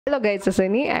Hello guys,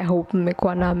 Sasani. I hope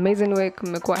mmekuwa na amazing week,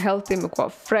 mmekuwa healthy, mmekuwa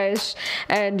fresh,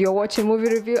 and you're watching movie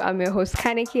review. I'm your host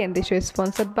Kaneki, and this show is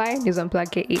sponsored by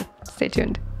NewsunplugKE. Stay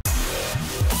tuned.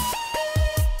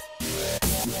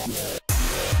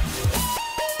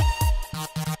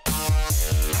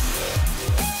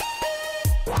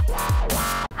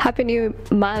 Happy new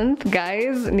month,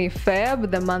 guys. Ni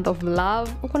Feb, the month of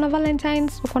love. Uko na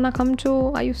Valentine's? Uko na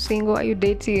kamtu? Are you single? Are you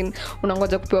dating?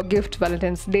 Unangoja kupewa gift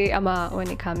Valentine's Day ama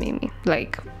when kama mimi?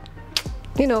 Like,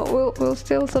 you know, we'll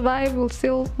still survive, we'll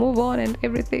still move on and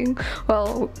everything.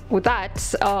 Well, with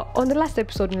that, on the last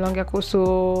episode nilongea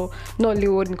kuhusu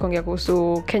Nollywood, nikaongea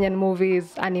kuhusu Kenyan movies,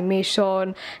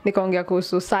 animation, nikaongea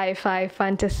kuhusu sci-fi,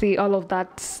 fantasy, all of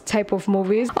that type of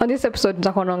movies. On this episode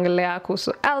nitakuwa naongelea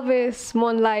kuhusu Elvis,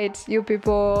 Moonlight, You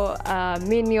People,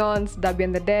 Minions, Darby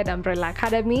and the Dead, Umbrella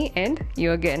Academy, and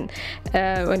You Again.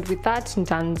 And with that,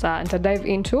 nita dive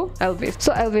into Elvis.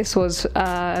 So Elvis was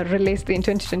released in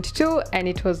 2022, and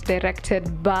it was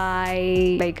directed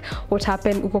by, like, what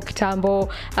happened uko kitambo,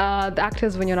 the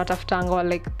actors when you're not aftango,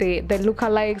 like the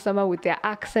lookalikes with their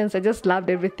accents. I just loved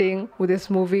everything with this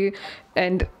movie,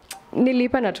 and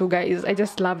nilipenda tu, guys. I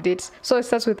just loved it. So it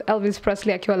starts with Elvis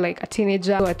Presley akiwa like a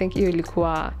teenager. So I think hiyo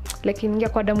ilikuwa like ingia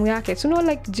kwa damu yake. So no,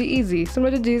 like G-Eazy. So no,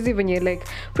 G-Eazy when you're like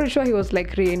pretty sure he was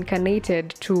like reincarnated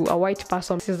to a white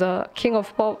person. He's a king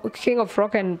of pop, king of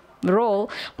rock and roll,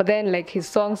 but then like his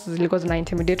songs zilikuwa zina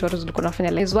intimidate watu, zilikuwa nafanya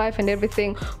like his wife and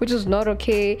everything, which was not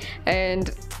okay.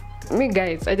 And me,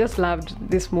 guys, I just loved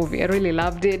this movie. I really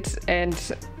loved it, and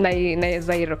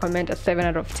I recommend a 7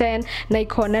 out of 10.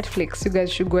 Naiko Netflix, you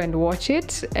guys should go and watch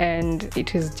it, and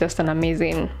it is just an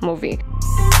amazing movie.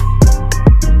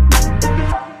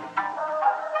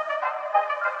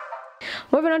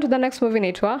 Moving on to the next movie,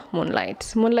 naitwa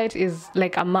Moonlight. Moonlight is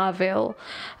like a Marvel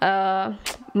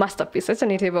masterpiece. That's an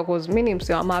itivo because mimi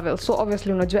msio a Marvel. So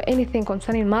obviously unajua anything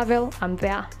concerning Marvel, I'm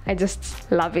there. I just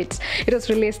love it. It was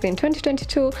released in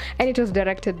 2022, and it was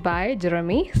directed by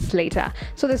Jeremy Slater.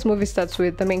 So this movie starts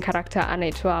with the main character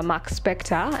anaitwa Mark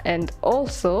Spector, and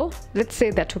also let's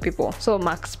say there are two people. So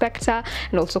Mark Spector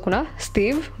and also kuna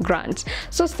Steve Grant.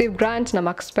 So Steve Grant na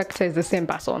Mark Spector is the same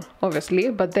person, obviously,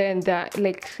 but then they're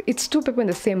like, it's two people in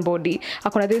the same body.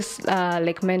 Akona this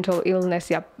like mental illness,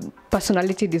 yeah,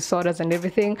 personality disorders and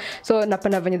everything. So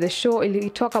napenda venye the show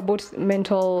ili talk about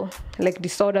mental like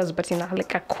disorders, but in a,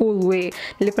 like a cool way.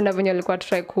 Nilipenda venye alikuwa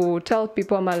try to tell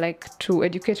people ama like to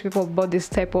educate people about this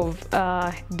type of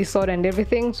disorder and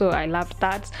everything. So I loved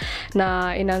that.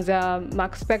 Na inaanza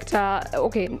Mark Spector,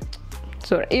 okay,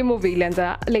 so a movie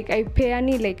ilianza like I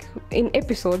peani like in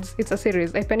episodes. It's a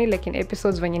series. I peani like in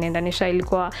episodes when inaendanisha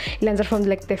ilikuwa ilianza from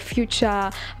like the future,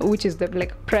 which is the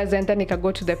like present, then ika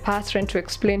go to the past trying to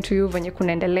explain to you venye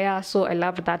kunaendelea. So I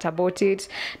loved that about it.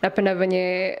 Napenda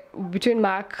venye between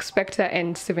Mark Spector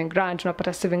and Steven Grant,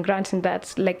 unapata Steven Grant in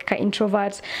that like ka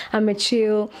introvert, ame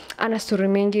chill, ana story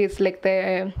mingi. It's like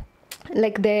the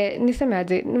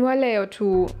nisemaje wale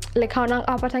to like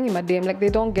hawapatangi madem, like they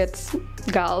don't get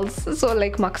girls. So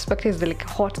like Mark Spector is the like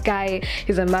hot guy,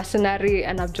 he's a mercenary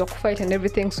and a joke fight and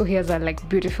everything, so he has a like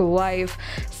beautiful wife.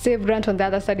 Steve Grant on the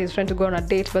other side is trying to go on a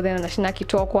date, but then anashinda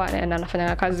kitokwa and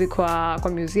anafanya kazi kwa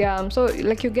museum. So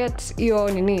like you get hiyo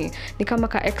ni kama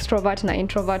ka extrovert na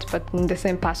introvert but in the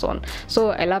same person. So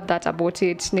I love that about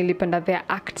it. Nilipenda their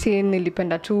acting,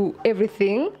 nilipenda to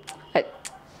everything.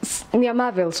 Ni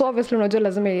Marvel, so obviously unajua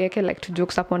lazima iweke like two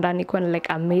jokes hapo ndani kwa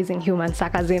like amazing human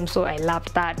sarcasm. So I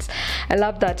loved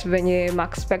that venye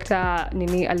Mark Spector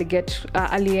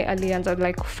alianza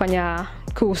like kufanya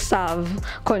serve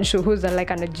Khonshu, who's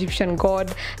like an Egyptian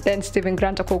god. Then Steven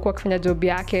Grant akakuwa kufanya job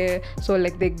yake, so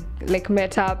like they like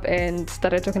met up and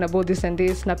started talking about this and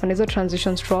this. Na panazo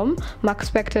transitions from Mark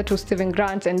Spector to Steven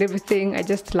Grant and everything. I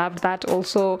just loved that.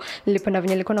 Also nilipenda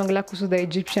venye alikuwa anaongelea kuhusu the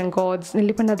Egyptian gods.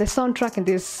 Nilipenda the soundtrack in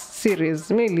this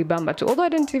series, really bamba too, although I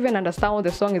didn't even understand what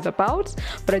the song is about,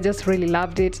 but I just really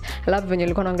loved it. I loved venye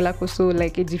alikuwa anaongelea kuhusu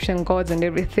like Egyptian gods and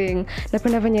everything.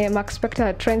 Napenda venye Mark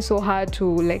Spector tried so hard to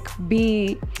like be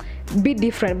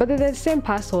different, but they're the same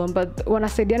person, but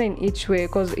wanasaidiana in each way.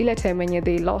 Because ile time when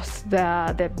they lost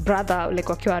the brother like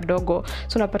wakiwa dogo,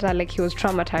 so napata like he was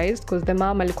traumatized because the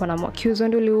mom alikuwa anamuaccuse,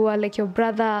 when uliua like your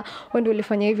brother, when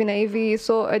ulifanya hivi na hivi.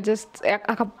 So I just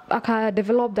aka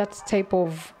develop that type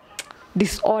of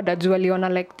disorder juu aliona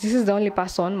like this is the only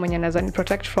person mwenye anaweza ni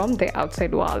protect from the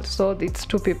outside world. So it's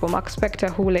two people, Mark Spector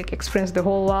who like experienced the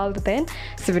whole world, then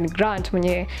Steven Grant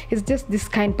mwenye is just this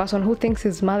kind person who thinks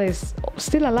his mother is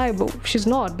still alive but she's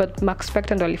not, but Mark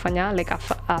Spector ndo alifanya like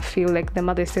I feel like the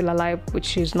mother is still alive which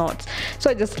she's not. So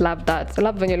I just love that. I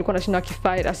love venye alikuwa anashinda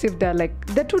kifight as if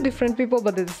they're two different people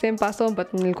but they're the same person,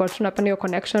 but nilikuwa tunapenda hiyo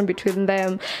connection between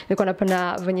them. Nilikuwa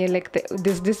napenda venye like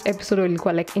this episode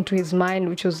ilikuwa like into his mind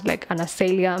which was like an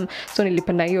asylum, so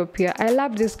nilipenda hiyo pia. I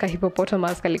love this ka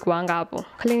hippopotamus kalikuanga hapo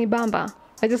kalini bamba.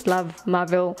 I just love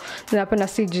Marvel. Napenda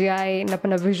CGI,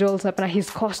 napenda visuals, napenda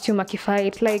his costume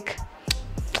akifight, like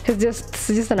he's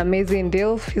just an amazing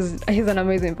deal. He's an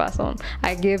amazing person.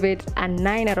 I gave it a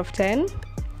 9 out of 10.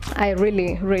 I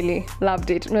really loved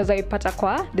it. Unaweza ipata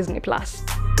kwa Disney Plus.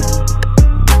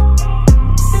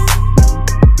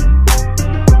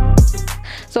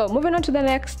 So moving on to the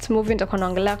next movie nitakuwa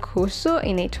naongelea kuhusu,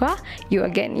 inaitwa You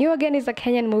Again. You Again is a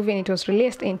Kenyan movie and it was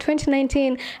released in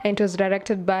 2019 and it was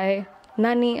directed by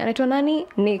anaitwa nani?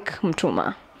 Nick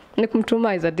Mtuma. Nick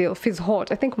Mtuma is a deal. He's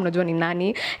hot. I think mnajua ni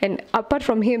nani. And apart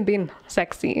from him being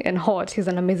sexy and hot, he's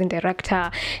an amazing director.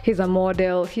 He's a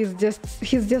model. He's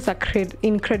just a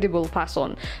incredible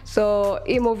person. So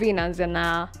hii movie inaanzia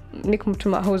na Nick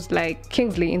Mtuma, who's like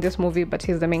Kingsley in this movie, but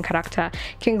he's the main character.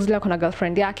 Kingsley akona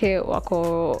girlfriend yake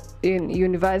wako in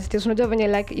university. So unajua venye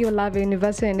like you love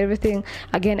university and everything.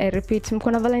 Again, I repeat,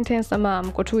 mko na Valentine's ama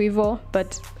mko tu hivyo,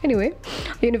 but anyway,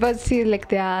 university like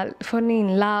they are falling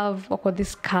in love, wako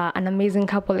this an amazing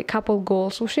couple, like couple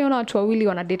goals. Ushaona watu wawili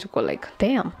wana date uko like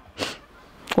damn.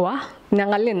 Wow.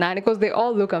 Niangalie nani because they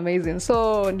all look amazing.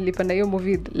 So nilipenda hiyo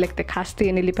movie, like the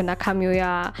casting, nilipenda cameo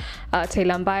ya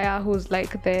Taylor Mbaya, who's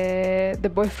like the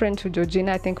boyfriend to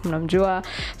Georgina, I think mnamjua.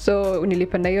 So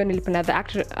nilipenda the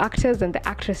actors and the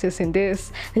actresses in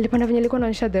this. Nilipenda venye ilikuwa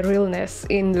inaonyesha the realness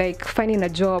in like finding a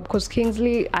job, because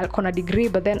Kingsley alikuwa na degree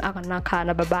but then akanaka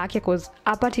na baba yake because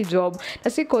apati job.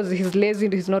 Na si because he's lazy,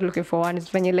 he's not looking for one. It's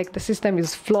venye like the system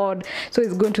is flawed. So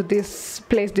he's going to this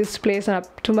place and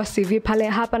tuma CV pale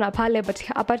hapa na pale, but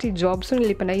apati job. So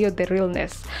nilipenda hiyo the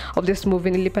realness of this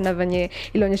movie. Nilipenda venye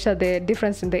ilionyesha the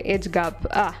difference in the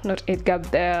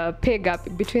the pay gap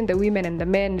between the women and the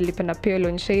men. Nilipenda pia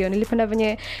ilionyesha hiyo. Nilipenda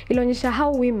venye ilionyesha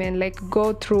how women like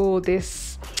go through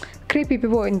this creepy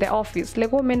people in the office,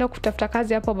 like umeenda kutafuta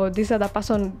kazi hapo but this other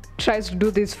person tries to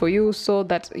do this for you so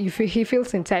that he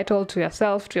feels entitled to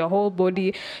yourself, to your whole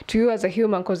body, to you as a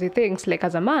human, because he thinks like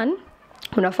as a man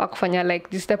unafaa kufanya like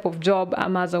this type of job,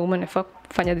 ama as a woman unafaa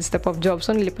kufanya this type of job.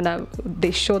 So nilipenda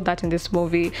they showed that in this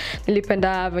movie.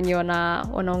 Nilipenda venye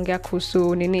wanaongea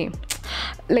kuhusu nini,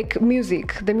 like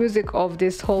the music of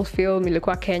this whole film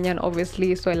ilikuwa Kenyan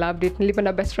obviously, so I loved it.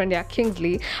 Nilipenda best friend ya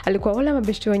Kingsley alikuwa wale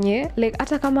mabeshti wenye like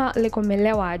hata kama like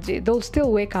wamelewa aje they'll still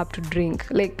wake up to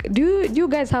drink. Like do you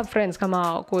guys have friends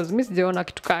kama, cause mimi sijaona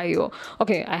kitu kama hiyo.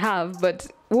 Okay, I have, but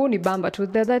who ni bamba too,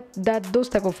 those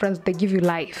type of friends, they give you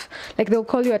life. Like they'll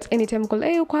call you at any time, call,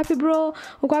 hey, uko happy bro,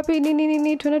 uko happy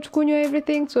nini tuende tukunywe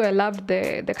everything. So I loved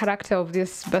the character of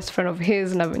this best friend of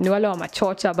his. Na ni wale wa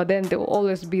machocha, but then they will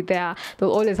always be there,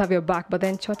 they'll always have your back, but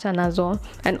then chocha nazo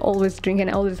and always drinking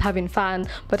and always having fun.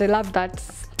 But I love that.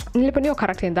 Nilipenda hiyo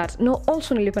character in that. No,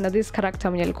 also nilipenda this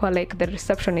character mwenye alikuwa like the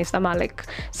receptionist ama like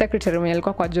secretary mwenye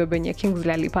alikuwa kwa job yenye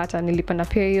Kingsley alipata. Nilipenda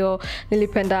pia hiyo.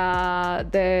 Nilipenda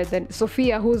the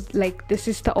Sophia, who's like the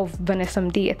sister of Vanessa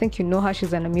Mdee. I think you know her.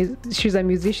 She's a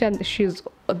musician. She's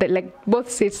like both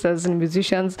sisters and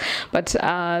musicians, but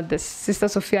the sister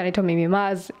Sophia anaitwa Mimi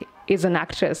Maz is an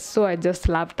actress, so I just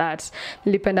love that.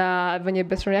 Nilipenda venye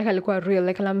best friend yake alikuwa real,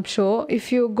 like I'm sure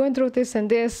if you're going through this and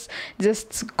this,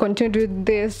 just continue with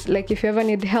this, like if you ever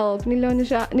need help.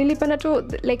 Nilipenda too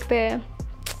like the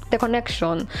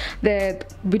connection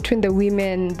between the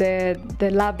women, the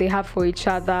love they have for each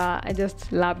other. I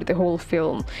just loved the whole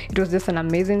film. It was just an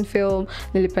amazing film.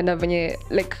 Nilipenda venye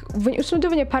like usunajua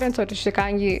venye parents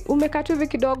watushikangi umekaa tu hivi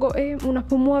kidogo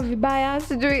unapumua vibaya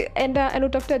sijui enda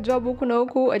utafute job huku na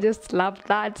huku. I just loved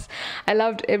that. I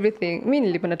loved everything. Mimi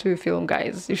nilipenda tu film,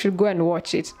 guys. You should go and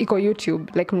watch it. Iko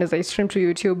YouTube, like mnaweza stream to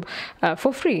YouTube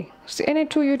for free. So any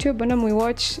to YouTube and we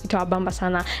watch itawabamba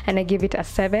sana, and I give it a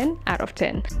 7 out of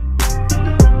 10.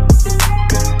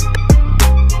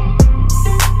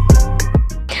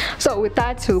 So with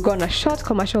that, we'll go on a short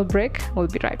commercial break. We'll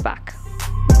be right back.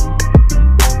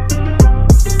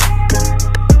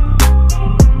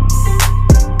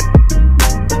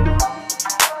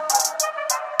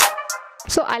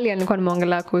 So I earlier nilikuwa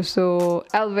nimeongelea kuhusu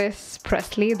Elvis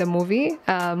Presley the movie,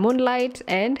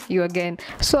 Moonlight and You Again.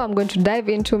 So I'm going to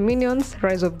dive into Minions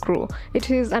Rise of Gru. It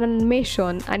is an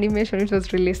animation. It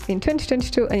was released in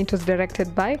 2022 and it was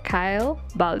directed by Kyle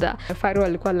Balda. Nefario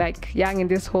alikuwa like young in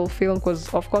this whole film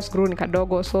because of course Gru ni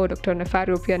kadogo, so Dr.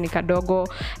 Nefario pia ni kadogo,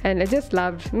 and I just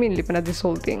loved, nilipenda this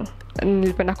whole thing.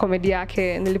 Nilipenda comedy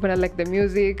yake, nilipenda like the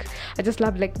music. I just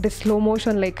loved like the slow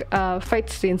motion like fight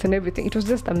scenes and everything. It was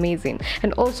just amazing.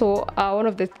 And also one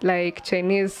of the like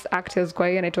Chinese actors kwa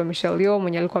hiyo anaitwa Michelle Yeoh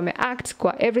mwenye alikuwa ameact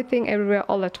kwa Everything Everywhere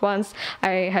All at Once.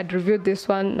 I had reviewed this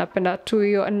one. Napenda tu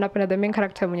hiyo, and napenda the main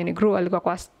character mwenye ni Gru alikuwa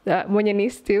kwa mwenye ni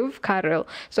Steve Carell.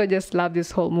 So I just love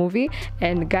this whole movie,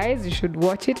 and guys you should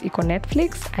watch it. Iko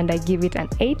Netflix and I give it an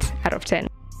 8 out of 10.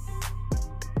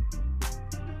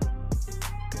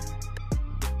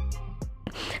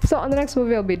 So on the next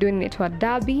movie I'll be doing it was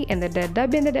Darby and the Dead.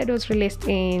 Darby and the Dead was released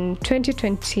in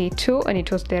 2022 and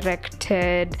it was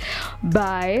directed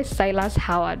by Silas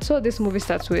Howard. So this movie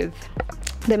starts with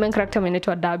the main character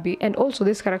anaitwa Darby, and also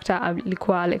this character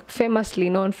alikuwa like famously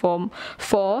known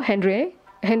for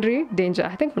Henry Danger.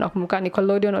 I think mnakumbuka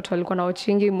Nickelodeon watu walikuwa na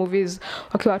watching movies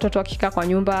wakiwa watoto wakikaa kwa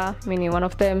nyumba, mimi one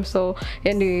of them. So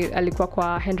yani alikuwa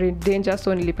kwa Henry Danger,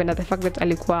 so nilipenda the fact that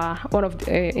alikuwa one of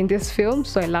in this film,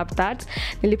 so I loved that.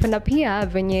 Nilipenda pia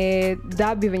venye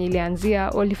Darby venye ilianzia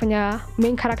walifanya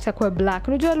main character kwa black.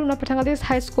 Unajua unapatanga this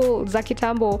high school za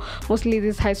kitambo, mostly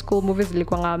these high school movies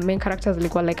zilikuwa main characters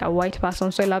zilikuwa like a white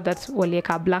person, so I love that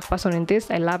walieka a black person in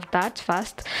this. I loved that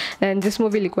first. And this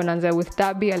movie ilikuwa inaanza with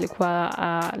Darby alikuwa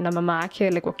na mama yake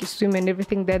like wakiswim and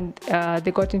everything, then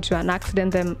they got into an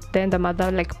accident, then the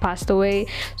mother like passed away.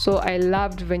 So I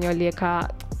loved venye walieka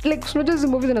like unajua hizo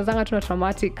movies zinazanga tuna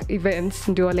traumatic events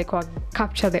ndio like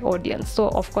capture the audience. So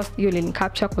of course you will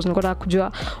capture because ngoja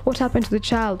kujua what happened to the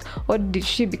child, what did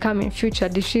she become in future,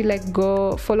 did she like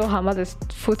go follow her mother's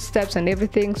footsteps and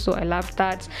everything. So I loved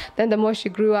that. Then the more she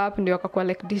grew up ndio akakuwa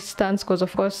like distance, because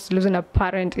of course losing a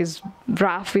parent is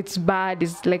rough, it's bad,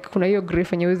 it's like kuna hiyo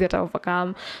grief and you use it to overcome.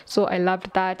 So I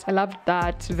loved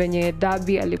that venye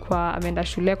Darby alikuwa ameenda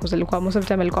shule because alikuwa most of the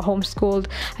time alikuwa homeschooled,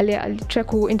 alitry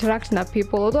ku interact na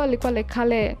people, although alikuwa like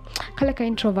kale ka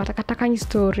introvert, akataka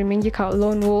story mingi ka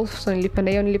lone wolf. So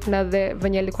nilipenda the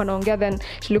venye alikuwa anaongea, then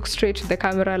she looked straight to the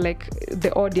camera like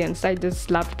the audience. I just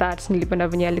loved that. Nilipenda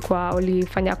venye alikuwa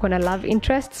alifanya kuna love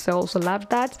interest, so I also loved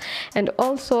that. And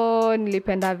also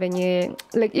nilipenda venye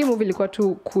like hii movie ilikuwa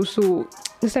tu kuhusu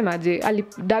nisemaje,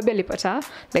 Darby alipata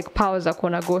like powers za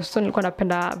kuona ghost. So nilikuwa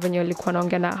napenda venye alikuwa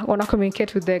anaongea na wana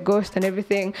communicate with the ghost and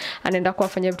everything, anaenda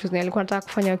kuwafanyia vitu zenye alikuwa anataka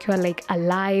kufanya wakiwa like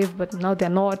alive, but now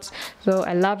they're not. So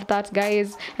I loved that,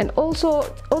 guys. And also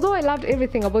although I loved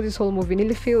everything about this whole movie,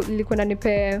 nilikuwa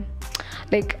nanipe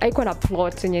like haikuwa na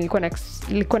plot yenye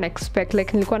nilikuwa na expect,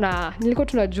 like nilikuwa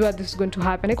tunajua this is going to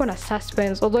happen. Haikuwa na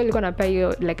suspense, although ilikuwa napea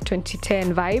hiyo like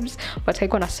 2010 vibes, but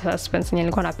haikuwa na suspense yenye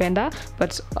nilikuwa napenda.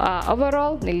 But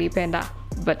overall nilipenda,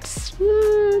 but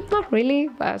not really.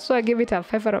 So I give it a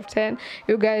 5 out of 10.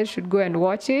 You guys should go and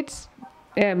watch it.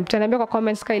 Mtaniambia kwa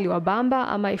comments kama iliwabamba,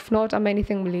 ama if not, ama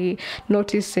anything mli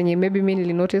notice yenye maybe mimi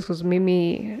nili notice because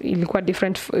mimi ilikuwa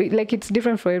different, like it's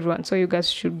different for everyone. So you guys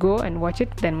should go and watch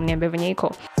it, then mniambie venye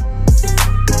iko.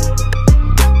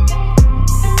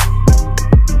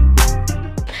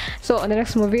 So on the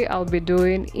next movie I'll be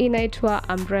doing inaitwa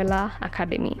Umbrella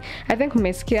Academy. I think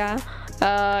mmesikia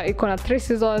iko na 3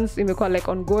 seasons, imekuwa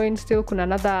like ongoing still. Kuna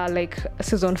another like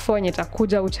season 4 yenye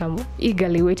itakuja, which I'm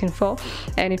eagerly waiting for,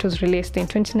 and it was released in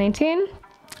 2019.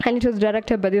 And it was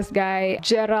directed by this guy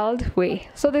Gerald Way.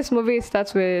 So this movie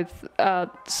starts with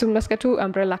Sumnaskatu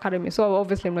Umbrella Academy. So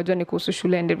obviously mnajua ni kuhusu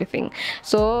shule and everything.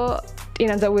 So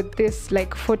inaanza with this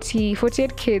like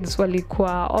 48 kids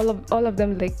walikuwa, all of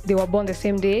them like they were born the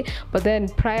same day, but then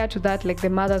prior to that like the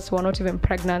mothers were not even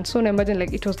pregnant. So imagine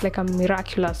like it was like a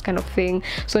miraculous kind of thing.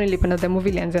 So nilipenda the movie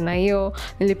ilianza na hiyo.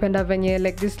 Nilipenda venye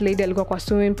like this lady alikuwa kwa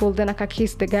swimming pool, then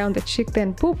akakiss the guy on the cheek,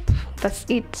 then boop, that's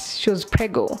it, she was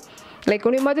preggo. Like,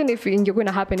 can you imagine if it's going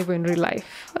to happen even in real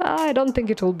life? I don't think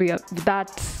it will be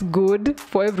that good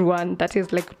for everyone. That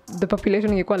is like the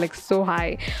population is like so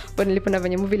high. But nilipenda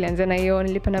venye movie ilianza na hiyo,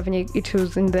 nilipenda venye it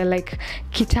was in the like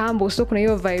kitambo, so kuna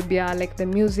hiyo vibe ya like the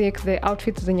music, the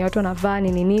outfits zenye watu wanavaa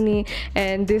nini,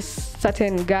 and this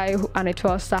certain guy who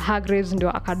anaitwa Sir Hargreaves ndio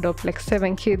akadopt like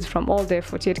 7 kids from all the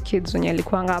 48 kids wenye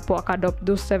alikuanga hapo, akadopt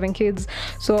those 7 kids.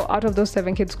 So out of those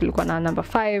 7 kids kulikuwa na number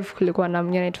 5, kulikuwa na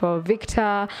mwenye anaitwa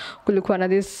Victor, kulikuwa na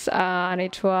this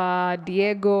anaitwa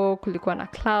Diego, kulikuwa na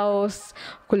Klaus,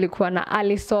 kulikuwa na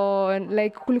Allison,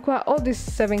 like kulikuwa all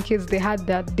these 7 kids, they had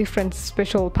their different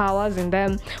special powers in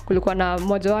them. Kulikuwa na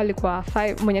mmoja wao alikuwa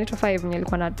 5, mwenye anaitwa 5, mwenye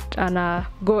alikuwa ana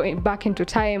go back into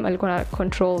time, alikuwa na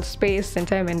control space and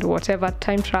time and whatever,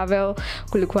 time travel.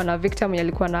 Kulikuwa na Victor mwenye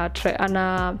alikuwa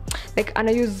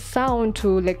ana use sound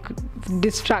to like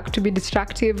to be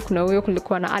distractive. Kuna huyo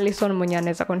kulikuwa na Allison mwenye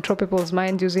anaweza control people's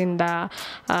mind using the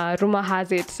rumor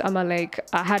has it, ama like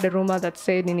I had a rumor that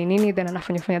said nini, then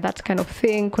anafanya that kind of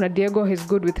thing. Kuna Diego, he's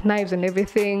good with knives and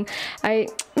everything.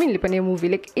 Nilipenda movie,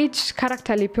 like each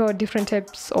character alipewa different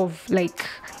types of like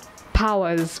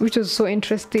powers, which was so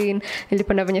interesting.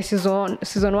 Nilipenda venye season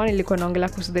 1 ilikuwa naongelea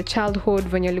kuhusu the childhood,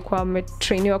 venye ilikuwa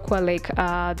wametrainiwa kuwa like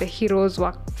the heroes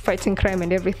were fighting crime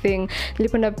and everything.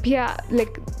 Nilipenda pia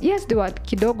like yes they were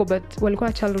kidogo but walikuwa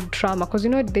na childhood trauma, because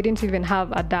you know they didn't even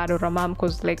have a dad or a mom,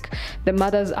 because like the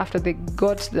mothers after they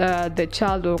got the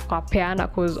child wakapeana,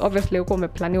 because obviously huko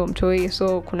umeplaniwa mtoi,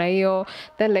 so kuna hiyo.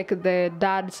 Then like the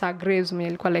dad Sir Graves mwenye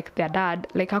alikuwa like their dad,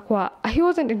 like he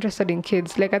wasn't interested in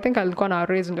kids, like I think alikuwa na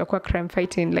raised ndio kwa crime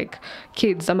fighting like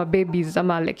kids ama babies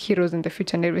ama like heroes in the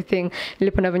future and everything.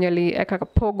 Nilipenda venye alieka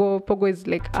Pogo is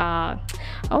like I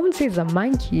won't say he's a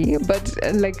monkey,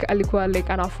 but like alikuwa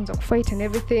like anafunza kufight and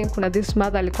everything. Kuna this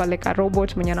mother alikuwa like a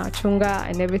robot mwenye anachunga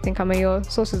and everything kama hiyo.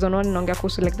 So season 1 inaongea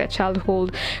kuhusu like their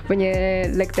childhood, venye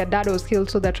like their dad was killed,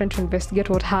 so they're trying to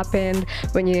investigate what happened,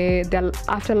 venye their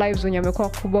afterlives wenye wamekuwa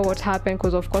kubwa what happened,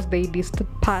 because of course they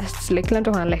past like kila mtu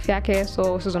ana life yake.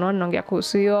 So season 1 inaongea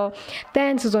kuhusu hiyo.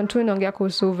 Then season 2 inaongea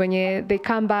kuhusu venye they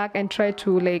come back and try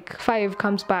to like 5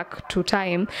 comes back to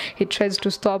time, he tries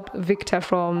to stop Victor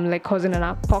from like causing an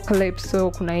apocalypse.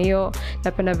 So kuna hiyo.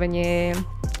 Napenda venye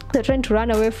they're trying to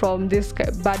run away from these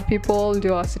bad people,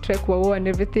 ndio wasitry kuwa and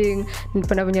everything.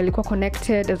 Nilipenda venye alikuwa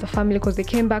connected as a family, because they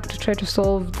came back to try to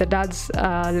solve the dad's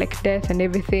like death and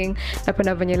everything.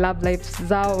 Napenda venye love lives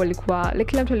zao walikuwa like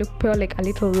kila mtu alikuwa like a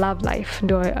little love life,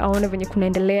 ndio aone venye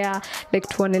kunaendelea, like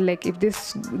tuone like if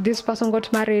this person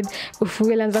got married, if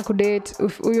huyu alianza kudate,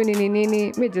 if huyu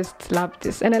nini. Me just love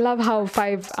this, and I love how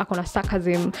 5 akona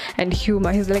sarcasm and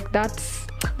humor. He's like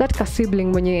that sibling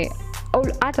mwenye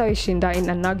hata ishinda in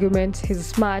an argument, he's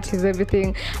smart, he's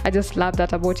everything. I just love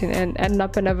that about him. And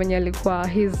napenda venye alikuwa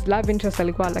his love interest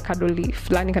alikuwa like a dolly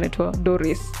fulani kanaitwa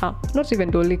Doris, not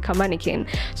even dolly, mannequin.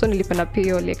 So nilipenda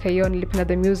pia like hiyo. Nilipenda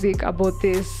the music about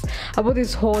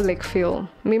this whole like film.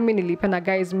 Mimi nilipenda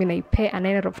guys, mimi naipea a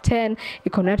 9 out of 10.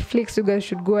 Iko Netflix, you guys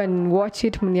should go and watch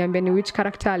it. Mniambie ni which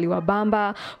character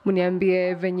aliwabamba,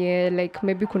 mniambie venye like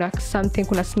maybe kuna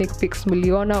sneak peeks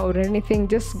mliona or anything.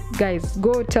 Just guys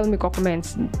go tell me kwa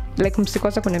comments, like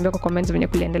msikose kuniambia kwa comments venye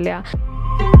kuliendelea.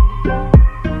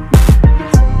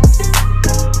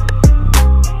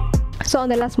 So on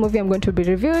the last movie I'm going to be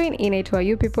reviewing, inaitwa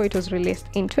You People. It was released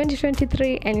in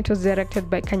 2023 and it was directed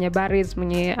by Kanyabaris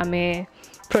mwenye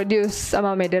produce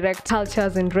ama direct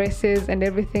cultures and races and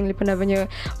everything. Lipenda venye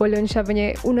walionyesha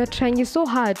venye una trying so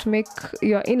hard to make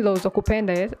your in-laws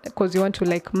wakupenda because you want to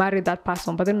like marry that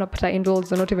person, but then unapata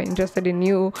in-laws are not even interested in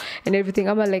you and everything.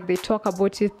 Ama like they talk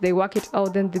about it, they work it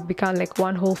out, then they become like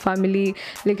one whole family.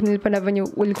 Like nilipenda venye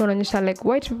walikuwa wanaonyesha like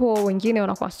white people wengine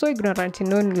wanakuwa so ignorant in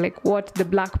knowing like what the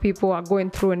black people are going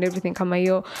through and everything kama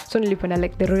hiyo. So nilipenda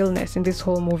like the realness in this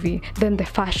whole movie. Then the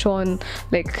fashion,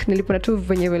 like nilipenda tu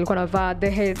venye walikuwa navaa.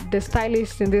 The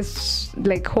stylist in this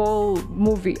like whole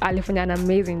movie alifanya an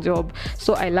amazing job.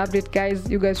 So I loved it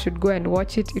guys. You guys should go and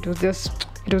watch it. It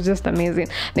was just amazing.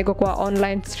 Niko kwa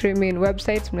online streaming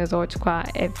websites, mnaweza watch kwa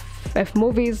F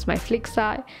Movies, my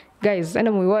Flixer. Guys, and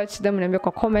we watch them, niambia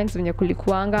kwa comments venye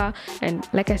kulikuanga, and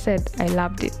like I said, I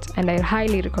loved it and I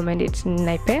highly recommend it.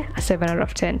 Naipe a 7 out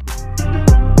of 10.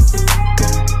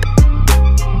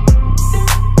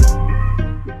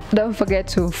 Don't forget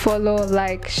to follow,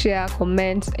 like, share,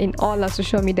 comment in all our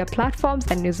social media platforms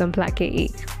and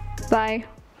NewsunplugKE. Bye.